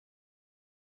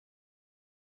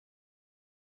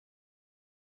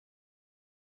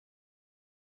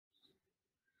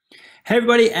Hey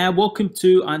everybody, and welcome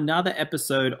to another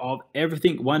episode of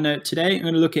Everything OneNote. Today I'm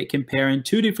going to look at comparing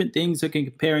two different things.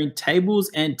 Comparing tables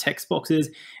and text boxes,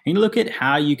 and look at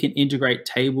how you can integrate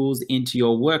tables into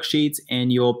your worksheets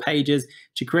and your pages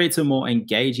to create some more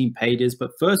engaging pages.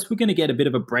 But first, we're going to get a bit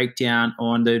of a breakdown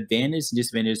on the advantages and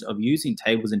disadvantages of using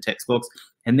tables and text box.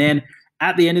 And then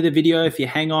at the end of the video, if you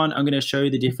hang on, I'm going to show you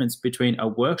the difference between a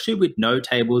worksheet with no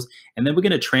tables, and then we're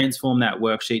going to transform that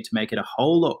worksheet to make it a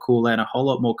whole lot cooler and a whole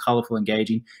lot more colorful,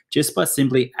 engaging, just by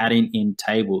simply adding in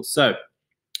tables. So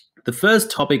the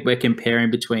first topic we're comparing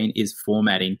between is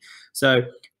formatting. So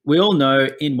we all know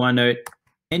in OneNote,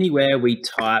 anywhere we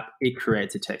type, it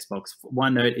creates a text box.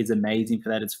 OneNote is amazing for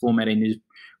that. Its formatting is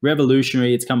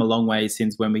revolutionary. It's come a long way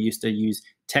since when we used to use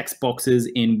text boxes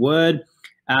in Word.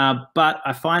 But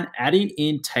I find adding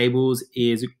in tables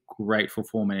is great for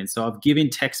formatting. So I've given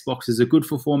text boxes a good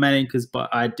for formatting but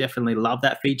I definitely love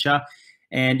that feature.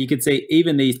 And you can see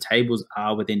even these tables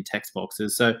are within text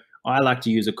boxes. So I like to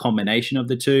use a combination of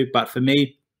the two. But for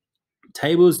me,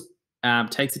 tables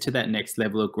takes it to that next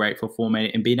level of great for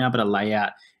formatting and being able to lay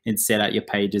out and set out your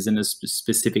pages in a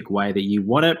specific way that you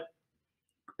want it.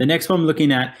 The next one I'm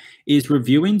looking at is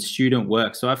reviewing student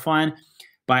work. So I find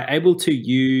by able to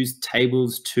use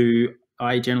tables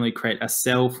I generally create a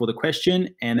cell for the question,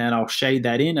 and then I'll shade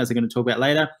that in, as I'm going to talk about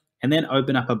later, and then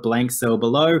open up a blank cell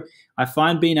below. I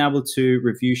find being able to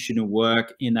review student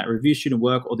work in that review student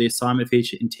work or the assignment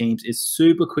feature in Teams is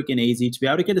super quick and easy to be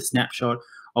able to get a snapshot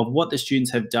of what the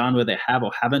students have done, whether they have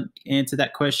or haven't answered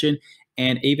that question,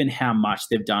 and even how much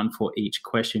they've done for each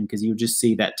question, because you'll just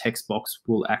see that text box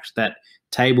will actually, that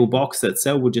table box, that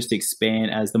cell will just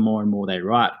expand as the more and more they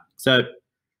write. So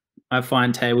I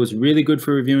find tables really good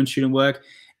for reviewing student work,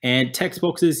 and text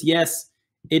boxes, yes,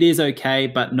 it is okay,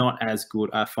 but not as good,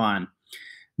 I find.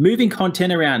 Moving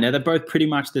content around, now they're both pretty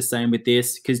much the same with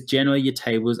this, because generally your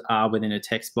tables are within a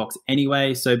text box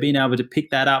anyway, so being able to pick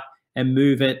that up and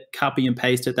move it, copy and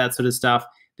paste it, that sort of stuff,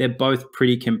 they're both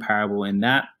pretty comparable in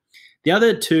that. The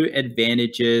other two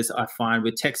advantages I find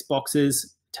with text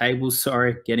boxes, tables,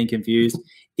 sorry, getting confused,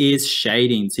 is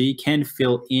shading. So you can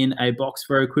fill in a box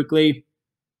very quickly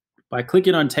by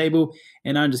clicking on table,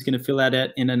 and I'm just going to fill that out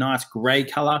in a nice gray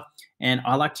color. And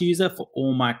I like to use that for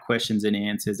all my questions and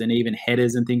answers, and even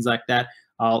headers and things like that.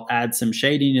 I'll add some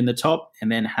shading in the top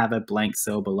and then have a blank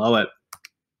cell below it.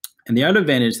 And the other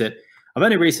advantage that I've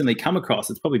only recently come across,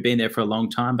 it's probably been there for a long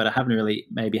time, but I haven't really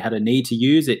maybe had a need to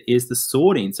use it, is the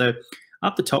sorting. So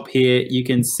up the top here, you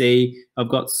can see I've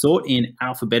got sort in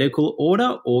alphabetical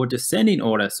order or descending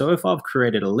order. So if I've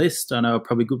created a list, I know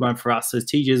probably a good one for us as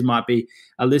teachers might be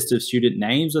a list of student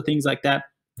names or things like that.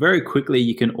 Very quickly,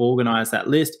 you can organize that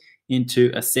list into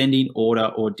ascending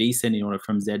order or descending order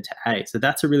from Z to A. So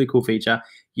that's a really cool feature.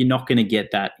 You're not going to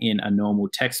get that in a normal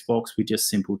text box with just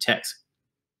simple text.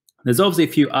 There's obviously a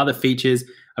few other features.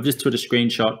 I've just put a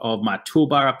screenshot of my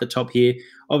toolbar up the top here.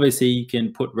 Obviously, you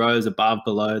can put rows above,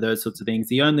 below, those sorts of things.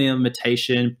 The only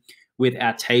limitation with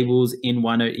our tables in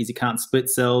OneNote is you can't split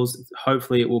cells.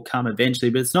 Hopefully, it will come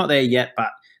eventually, but it's not there yet. But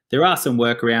there are some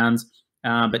workarounds,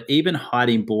 but even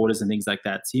hiding borders and things like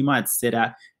that. So you might set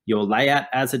out your layout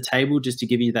as a table just to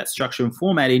give you that structure and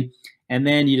formatting, and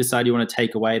then you decide you want to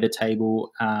take away the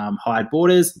table, hide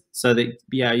borders, so that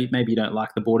maybe you don't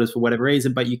like the borders for whatever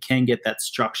reason, but you can get that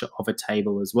structure of a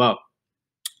table as well.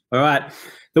 All right,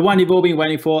 the one you've all been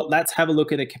waiting for, let's have a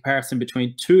look at a comparison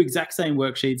between two exact same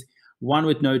worksheets, one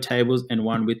with no tables and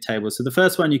one with tables. So the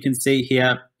first one you can see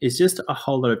here is just a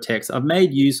whole lot of text. I've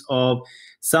made use of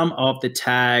some of the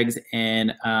tags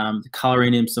and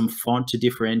coloring in some font to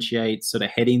differentiate sort of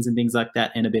headings and things like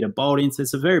that, and a bit of bolding. So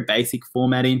it's a very basic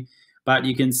formatting, but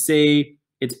you can see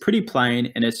it's pretty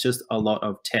plain and it's just a lot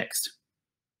of text.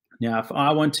 Now, if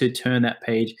I want to turn that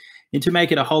page into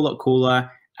make it a whole lot cooler,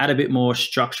 add a bit more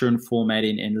structure and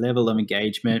formatting and level of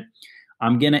engagement,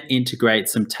 I'm going to integrate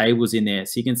some tables in there.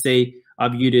 So you can see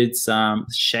I've used some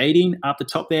shading up the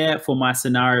top there for my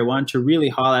scenario one to really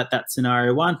highlight that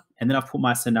scenario one. And then I've put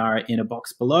my scenario in a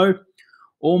box below.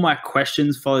 All my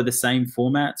questions follow the same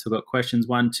format. So I've got questions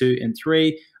 1, 2, and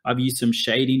 3. I've used some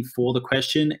shading for the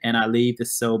question, and I leave the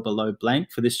cell below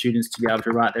blank for the students to be able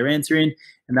to write their answer in,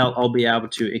 and I'll be able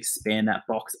to expand that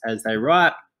box as they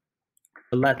write.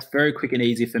 But that's very quick and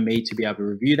easy for me to be able to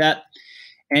review that.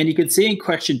 And you can see in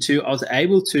question 2, I was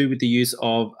able to, with the use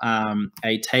of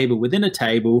a table within a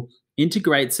table,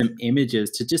 integrate some images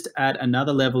to just add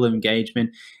another level of engagement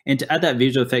and to add that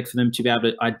visual effect for them to be able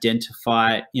to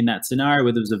identify in that scenario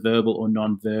whether it was a verbal or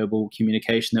non-verbal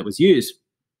communication that was used.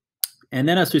 And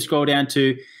then as we scroll down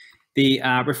to the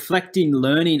reflecting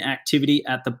learning activity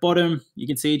at the bottom, you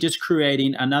can see just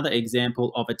creating another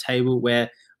example of a table where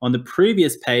on the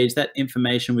previous page, that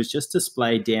information was just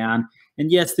displayed down.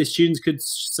 And yes, the students could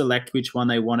select which one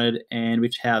they wanted and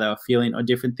how they were feeling on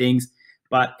different things,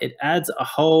 but it adds a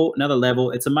whole another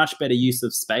level. It's a much better use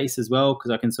of space as well,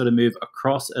 because I can sort of move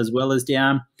across as well as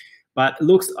down, but it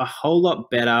looks a whole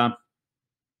lot better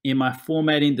in my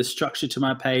formatting, the structure to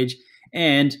my page,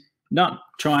 and not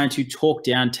trying to talk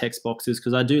down text boxes,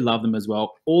 because I do love them as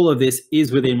well. All of this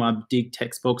is within my big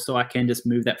text box, so I can just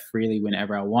move that freely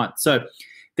whenever I want. So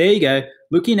there you go,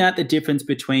 looking at the difference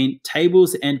between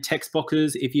tables and text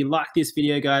boxes. If you like this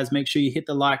video, guys, make sure you hit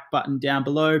the like button down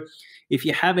below. If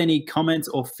you have any comments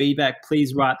or feedback,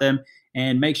 please write them,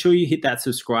 and make sure you hit that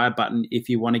subscribe button if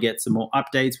you want to get some more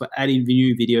updates. We're adding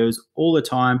new videos all the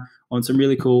time on some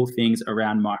really cool things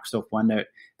around Microsoft OneNote.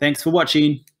 Thanks for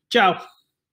watching. Ciao.